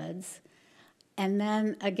neighborhoods, and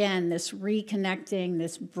then again, this reconnecting,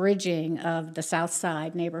 this bridging of the South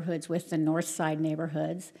Side neighborhoods with the North Side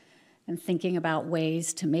neighborhoods, and thinking about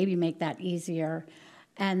ways to maybe make that easier,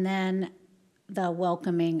 and then the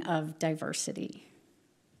welcoming of diversity.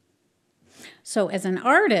 So as an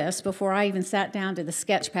artist, before I even sat down to the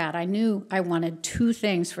sketch pad, I knew I wanted 2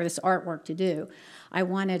 things for this artwork to do. I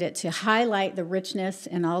wanted it to highlight the richness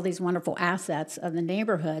and all these wonderful assets of the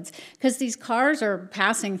neighborhoods, because these cars are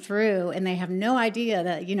passing through and they have no idea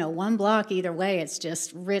that, you know, one block either way, it's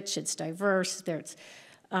just rich, it's diverse, there's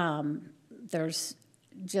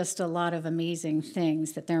just a lot of amazing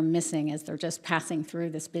things that they're missing as they're just passing through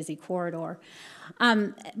this busy corridor.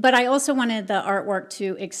 But I also wanted the artwork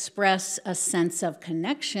to express a sense of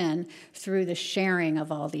connection through the sharing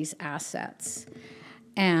of all these assets.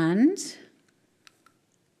 And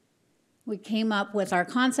we came up with our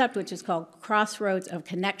concept, which is called Crossroads of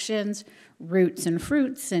Connections, Roots and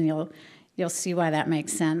Fruits, and you'll see why that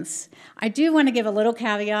makes sense. I do want to give a little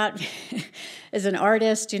caveat. As an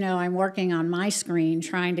artist, you know, I'm working on my screen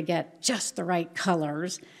trying to get just the right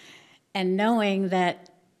colors, and knowing that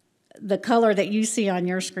the color that you see on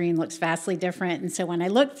your screen looks vastly different. And so when I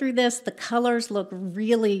look through this, the colors look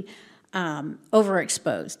really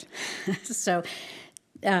overexposed. So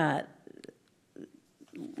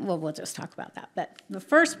we'll just talk about that. But the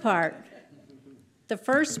first part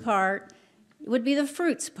would be the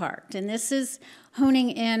fruits part. And this is honing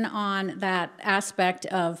in on that aspect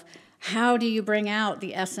of how do you bring out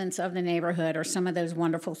the essence of the neighborhood or some of those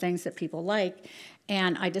wonderful things that people like.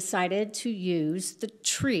 And I decided to use the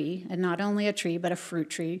tree, and not only a tree, but a fruit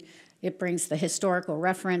tree. It brings the historical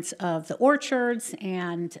reference of the orchards,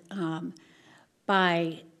 and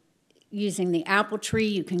by using the apple tree,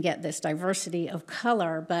 you can get this diversity of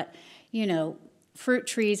color. But, you know, fruit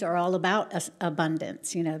trees are all about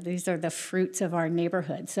abundance. You know, these are the fruits of our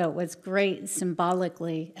neighborhood. So it was great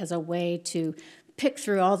symbolically as a way to pick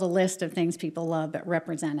through all the list of things people love, but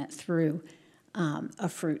represent it through a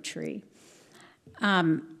fruit tree.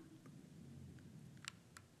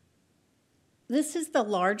 This is the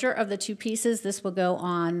larger of the 2 pieces. This will go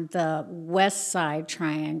on the west side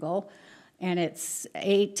triangle, and it's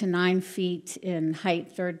 8 to 9 feet in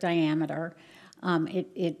height, 3rd diameter.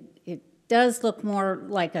 It does look more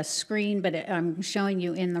like a screen, but I'm showing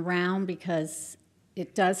you in the round because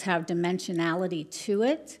it does have dimensionality to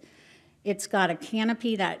it. It's got a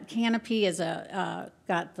canopy. That canopy is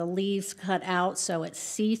got the leaves cut out so it's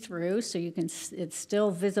see-through, so you can. It's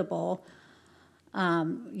still visible.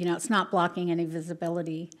 You know, it's not blocking any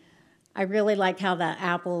visibility. I really like how the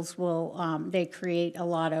apples will. They create a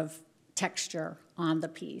lot of texture on the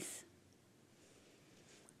piece.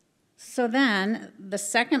 So then the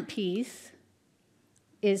second piece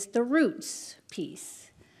is the roots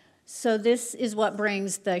piece. So this is what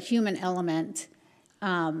brings the human element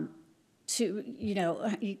to, you know,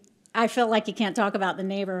 I feel like you can't talk about the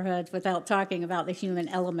neighborhoods without talking about the human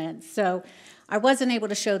element. So I wasn't able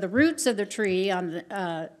to show the roots of the tree on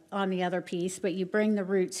the other piece, but you bring the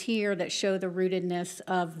roots here that show the rootedness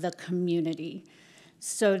of the community.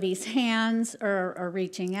 So these hands are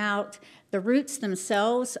reaching out. The roots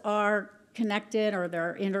themselves are connected or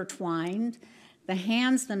they're intertwined. The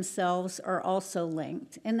hands themselves are also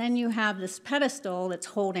linked. And then you have this pedestal that's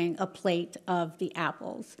holding a plate of the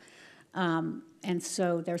apples. And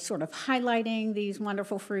so they're sort of highlighting these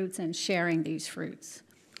wonderful fruits and sharing these fruits.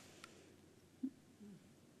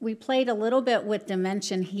 We played a little bit with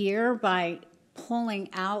dimension here by pulling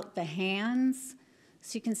out the hands.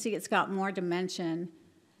 So you can see it's got more dimension.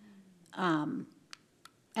 And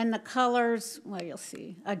the colors, well, you'll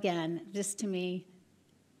see. Again, this to me,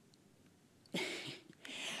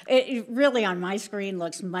 it really on my screen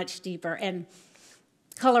looks much deeper. And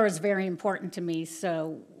color is very important to me,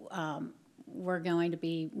 so we're going to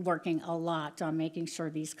be working a lot on making sure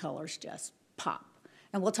these colors just pop.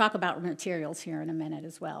 And we'll talk about materials here in a minute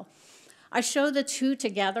as well. I show the two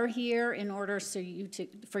together here in order for you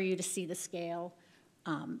to see the scale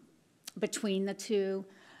between the two.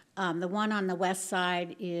 The one on the west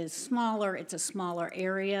side is smaller. It's a smaller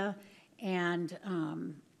area. And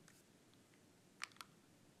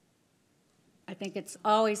I think it's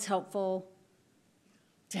always helpful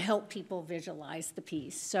to help people visualize the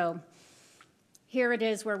piece. So here it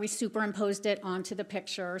is where we superimposed it onto the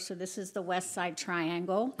picture. So this is the west side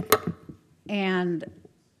triangle. And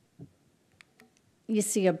you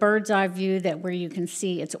see a bird's eye view where you can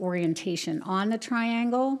see its orientation on the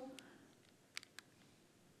triangle.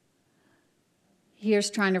 Here's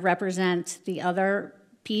trying to represent the other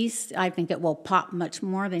piece. I think it will pop much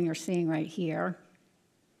more than you're seeing right here.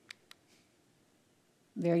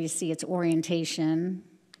 There you see its orientation.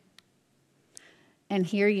 And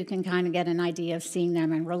here you can kind of get an idea of seeing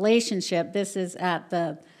them in relationship. This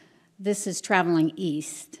is traveling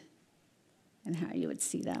east and how you would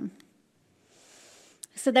see them.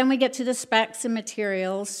 So then we get to the specs and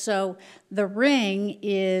materials. So the ring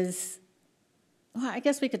is, well, I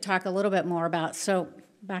guess we could talk a little bit more about, so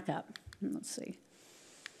back up, let's see.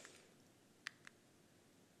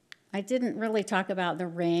 I didn't really talk about the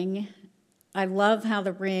ring. I love how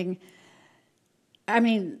the ring, I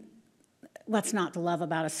mean, what's not to love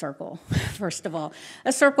about a circle, first of all?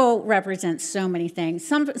 A circle represents so many things.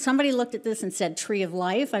 Somebody looked at this and said tree of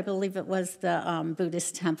life. I believe it was the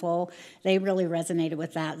Buddhist temple. They really resonated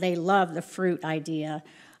with that. They love the fruit idea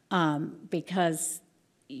because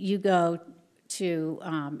you go to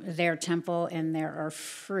their temple and there are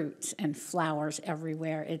fruits and flowers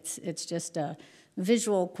everywhere. It's just a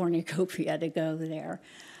visual cornucopia to go there.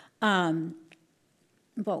 But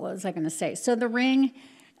what was I going to say? So the ring,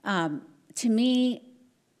 to me,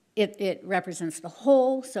 it represents the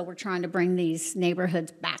whole. So we're trying to bring these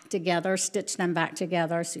neighborhoods back together, stitch them back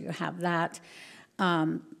together, so you have that.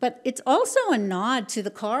 But it's also a nod to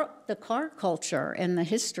the car culture and the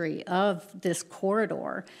history of this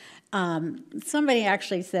corridor. Somebody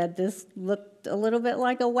actually said this looked a little bit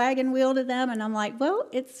like a wagon wheel to them, and I'm like, well,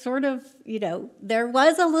 it's sort of, you know, there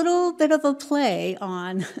was a little bit of a play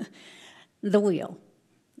on the wheel.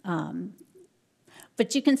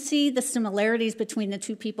 But you can see the similarities between the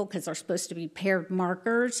two people because they're supposed to be paired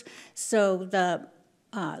markers. So the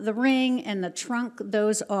ring and the trunk,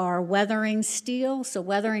 those are weathering steel. So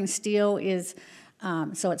weathering steel is,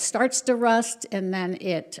 so it starts to rust and then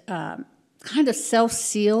it kind of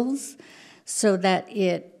self-seals so that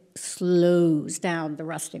it slows down the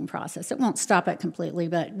rusting process. It won't stop it completely,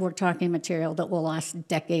 but we're talking material that will last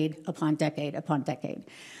decade upon decade upon decade.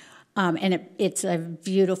 And it's a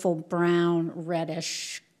beautiful brown,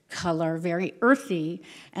 reddish color, very earthy.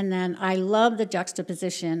 And then I love the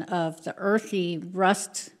juxtaposition of the earthy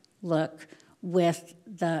rust look with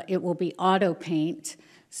it will be auto paint.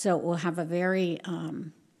 So it will have a very,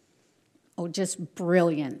 just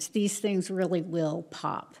brilliant. These things really will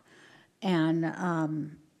pop.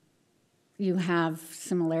 And you have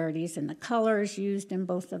similarities in the colors used in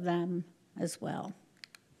both of them as well.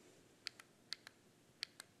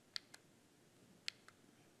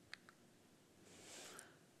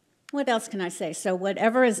 What else can I say? So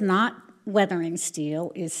whatever is not weathering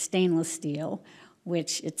steel is stainless steel,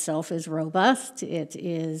 which itself is robust. It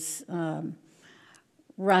is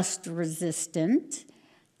rust resistant,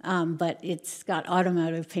 but it's got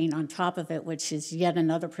automotive paint on top of it, which is yet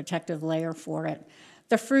another protective layer for it.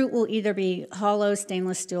 The fruit will either be hollow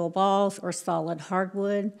stainless steel balls or solid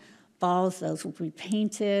hardwood balls. Those will be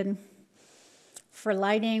painted. For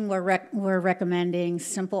lighting, we're recommending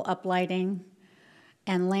simple uplighting.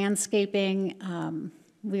 And landscaping,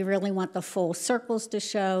 we really want the full circles to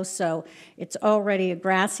show, so it's already a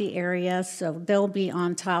grassy area, so they'll be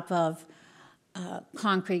on top of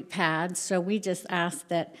concrete pads. So we just ask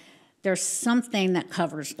that there's something that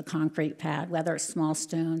covers the concrete pad, whether it's small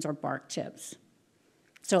stones or bark chips,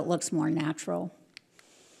 so it looks more natural.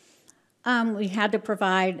 We had to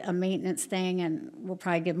provide a maintenance thing, and we'll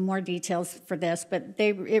probably give more details for this, but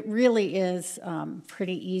it really is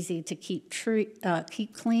pretty easy to keep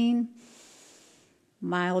clean.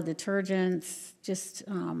 Mild detergents, just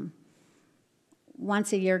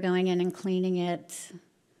once a year going in and cleaning it.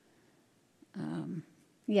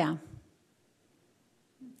 Yeah.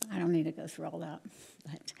 I don't need to go through all that.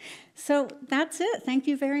 But, so that's it. Thank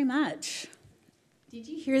you very much. Did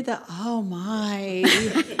you hear the, oh my.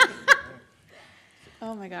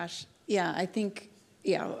 Oh my gosh. Yeah, I think,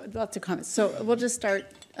 yeah, lots of comments. So we'll just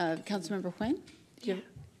start, Councilmember Huynh.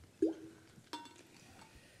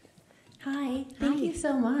 Hi, thank you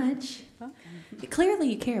so much. Welcome.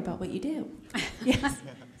 Clearly you care about what you do. Yes.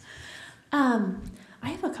 I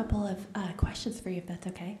have a couple of questions for you, if that's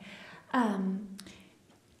okay.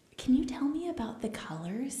 Can you tell me about the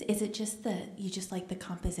colors? Is it just you just like the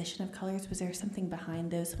composition of colors? Was there something behind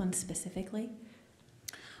those ones specifically?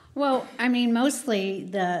 Well, I mean,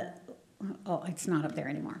 mostly oh, it's not up there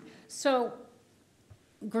anymore. So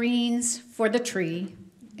greens for the tree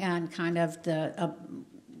and kind of the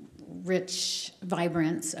rich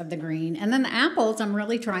vibrance of the green. And then the apples, I'm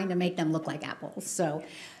really trying to make them look like apples. So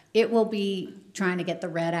it will be trying to get the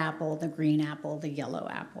red apple, the green apple, the yellow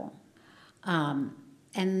apple.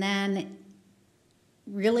 And then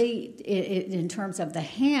really in terms of the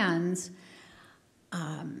hands,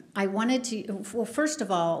 I wanted to, well, first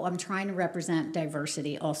of all, I'm trying to represent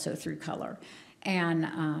diversity also through color.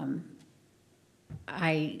 And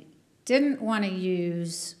I didn't want to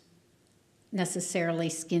use necessarily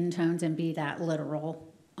skin tones and be that literal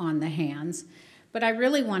on the hands, but I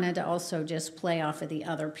really wanted to also just play off of the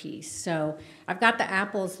other piece. So I've got the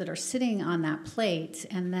apples that are sitting on that plate,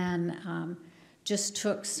 and then just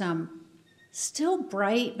took some still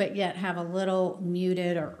bright, but yet have a little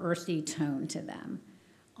muted or earthy tone to them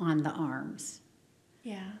on the arms.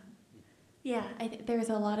 Yeah. Yeah, there's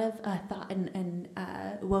a lot of thought and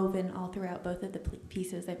woven all throughout both of the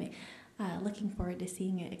pieces. I mean, looking forward to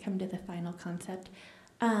seeing it come to the final concept.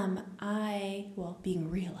 Being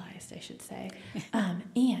realized, I should say.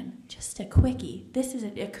 And just a quickie,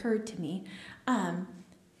 it occurred to me.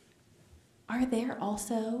 Are there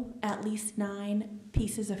also at least 9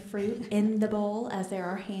 pieces of fruit in the bowl as there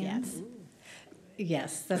are hands?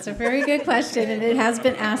 Yes, that's a very good question, and it has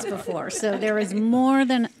been asked before. So there is more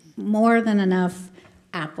than enough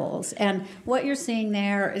apples. And what you're seeing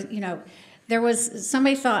there is,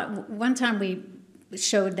 somebody thought, one time we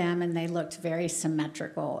showed them and they looked very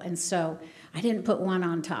symmetrical, and so I didn't put one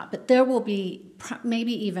on top, but there will be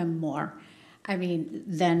maybe even more,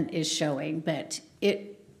 than is showing, but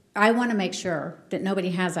I want to make sure that nobody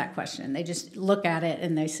has that question. They just look at it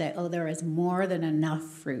and they say, oh, there is more than enough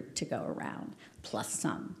fruit to go around, plus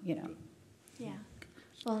some, Yeah.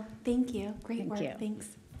 Well, thank you. Great work. You.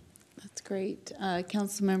 Thanks. That's great.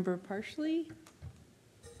 Councilmember Parsley?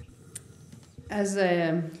 As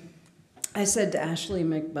I said to Ashley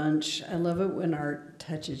McBunch, I love it when art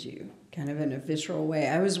touches you, kind of in a visceral way.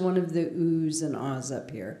 I was one of the oohs and ahs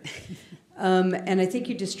up here. And I think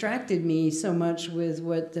you distracted me so much with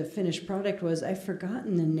what the finished product was, I've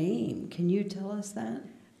forgotten the name. Can you tell us that?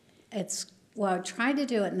 I tried to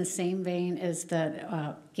do it in the same vein as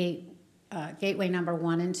the Gateway number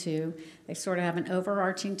 1 and 2. They sort of have an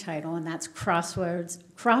overarching title, and that's Crossroads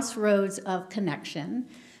of Connection,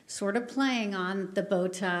 sort of playing on the bow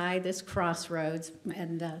tie, this crossroads,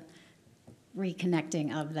 and the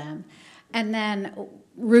reconnecting of them. And then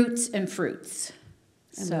Roots and Fruits.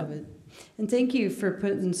 I love it. And thank you for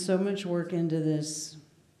putting so much work into this.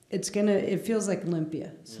 It feels like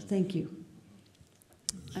Olympia, so thank you.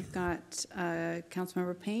 I've got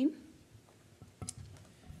Councilmember Payne.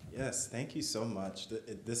 Yes, thank you so much.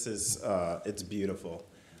 This is, it's beautiful.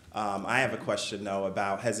 I have a question, though,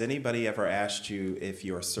 has anybody ever asked you if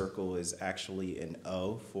your circle is actually an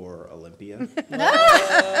O for Olympia?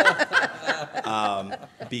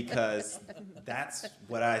 Because that's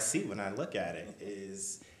what I see when I look at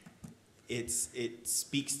it. It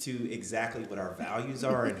speaks to exactly what our values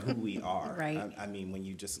are and who we are. Right. I mean, when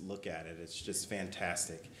you just look at it, it's just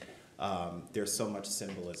fantastic. There's so much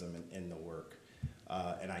symbolism in the work,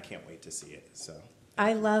 and I can't wait to see it. So.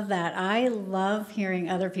 I love that. I love hearing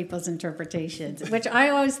other people's interpretations, which I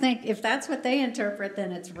always think if that's what they interpret,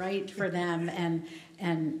 then it's right for them,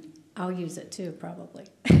 and I'll use it too, probably.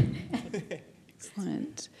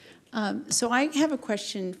 Excellent. So I have a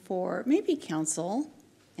question for maybe council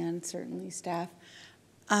and certainly staff.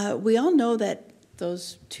 We all know that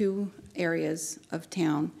those two areas of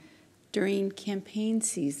town during campaign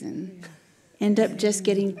season end up just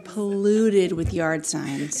getting polluted with yard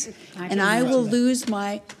signs. And I will lose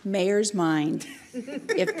my mayor's mind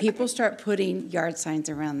if people start putting yard signs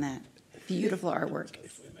around that beautiful artwork.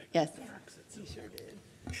 Yes.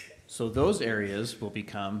 So those areas will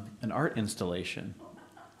become an art installation.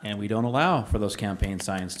 And we don't allow for those campaign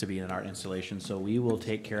signs to be an art installation. So we will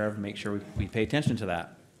take care of, make sure we pay attention to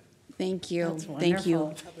that. Thank you. That's Thank you.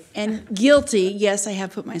 wonderful. And guilty, yes, I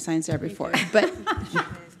have put my signs there before, but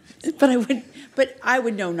I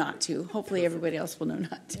would know not to. Hopefully everybody else will know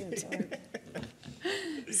not to.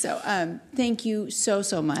 So thank you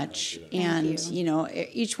so much. And you know,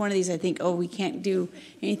 each one of these I think, oh, we can't do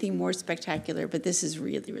anything more spectacular, but this is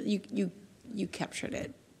really you captured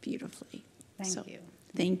it beautifully. Thank you.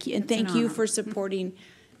 Thank you. And It's an thank you honor. for supporting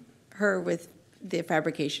her with the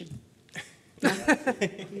fabrication.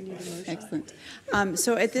 Excellent.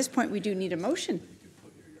 So at this point, we do need a motion.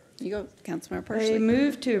 You go, Councilmember I Parsley.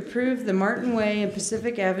 move to approve the Martin Way and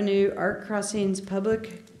Pacific Avenue Art Crossings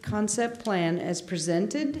Public Concept Plan as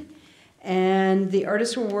presented, and the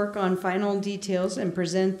artist will work on final details and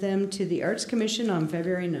present them to the Arts Commission on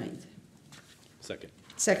February 9th.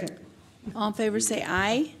 Second. All in favor, say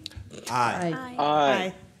aye. Aye.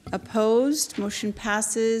 Aye. Opposed? Motion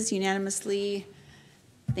passes unanimously.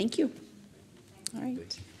 Thank you. All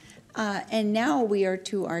right. And now we are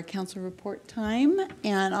to our council report time,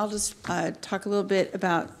 and I'll just talk a little bit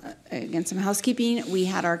about, again, some housekeeping. We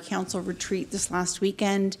had our council retreat this last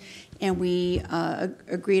weekend, and we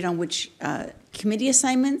agreed on which committee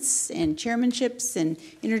assignments and chairmanships and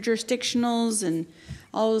interjurisdictionals and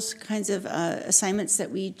all those kinds of assignments that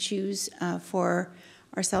we choose for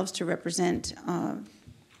ourselves to represent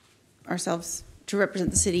the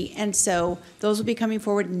city. And so those will be coming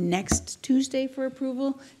forward next Tuesday for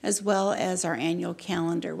approval, as well as our annual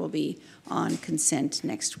calendar will be on consent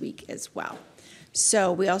next week as well.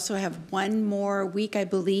 So we also have one more week, I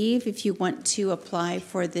believe, if you want to apply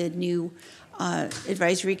for the new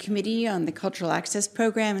advisory committee on the Cultural Access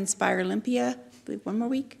Program, Inspire Olympia. I believe one more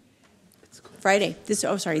week. Friday, this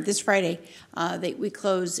Friday, we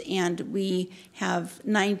close, and we have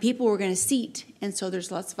 9 people we're going to seat, and so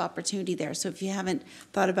there's lots of opportunity there. So if you haven't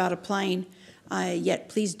thought about applying yet,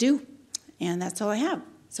 please do. And that's all I have.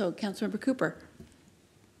 So Councilmember Cooper.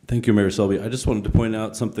 Thank you, Mayor Selby. I just wanted to point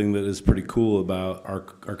out something that is pretty cool about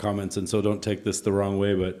our comments, and so don't take this the wrong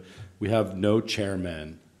way, but we have no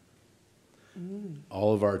chairmen.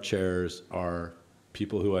 All of our chairs are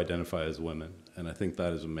people who identify as women, and I think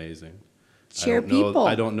that is amazing.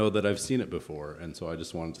 I don't know that I've seen it before, and so I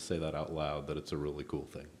just wanted to say that out loud, that it's a really cool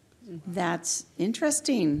thing. That's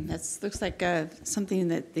interesting. That looks like something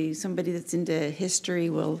that somebody that's into history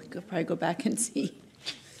will probably go back and see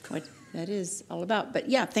what that is all about. But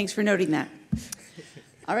yeah, thanks for noting that.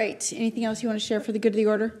 All right, anything else you want to share for the good of the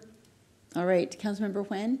order? All right, Councilmember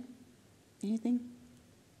Nguyen, anything?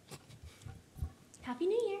 Happy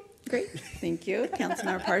New Year. Great, thank you.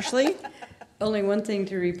 Councilmember Parsley. Only one thing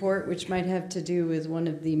to report, which might have to do with one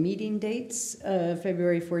of the meeting dates.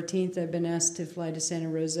 February 14th, I've been asked to fly to Santa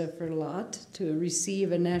Rosa for LOT to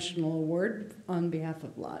receive a national award on behalf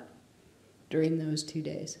of LOT during those 2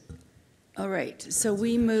 days. All right, so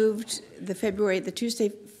we moved the Tuesday,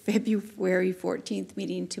 February 14th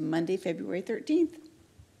meeting to Monday, February 13th.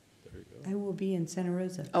 I will be in Santa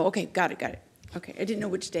Rosa. Oh, okay, got it. Okay, I didn't know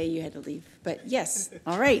which day you had to leave, but yes,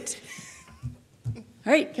 all right.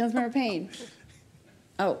 All right, Councilmember Payne.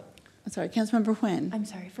 Oh, I'm sorry, Councilmember Nguyen. I'm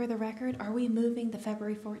sorry, for the record, are we moving the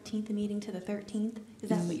February 14th meeting to the 13th? Is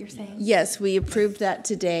that what you're saying? Yes, we approved that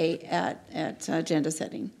today at agenda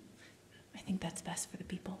setting. I think that's best for the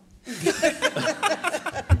people.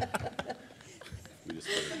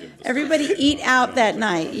 Everybody eat out that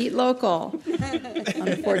night, eat local on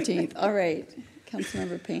the 14th. All right,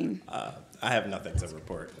 Councilmember Payne. I have nothing to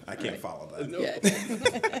report. I can't follow that. Yeah.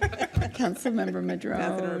 Councilmember Madrone.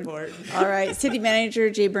 Nothing to report. All right, City Manager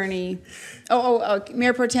Jay Burney.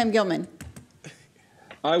 Mayor Pro Tem Gilman.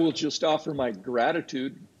 I will just offer my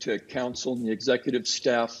gratitude to council and the executive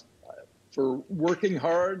staff. for working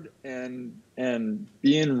hard and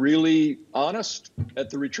being really honest at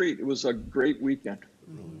the retreat. It was a great weekend.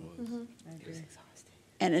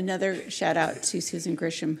 And another shout out to Susan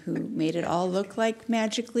Grisham, who made it all look like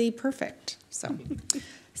magically perfect. So,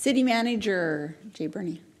 City Manager Jay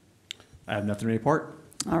Burney. I have nothing to report.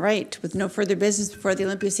 All right, with no further business before the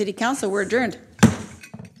Olympia City Council, we're adjourned.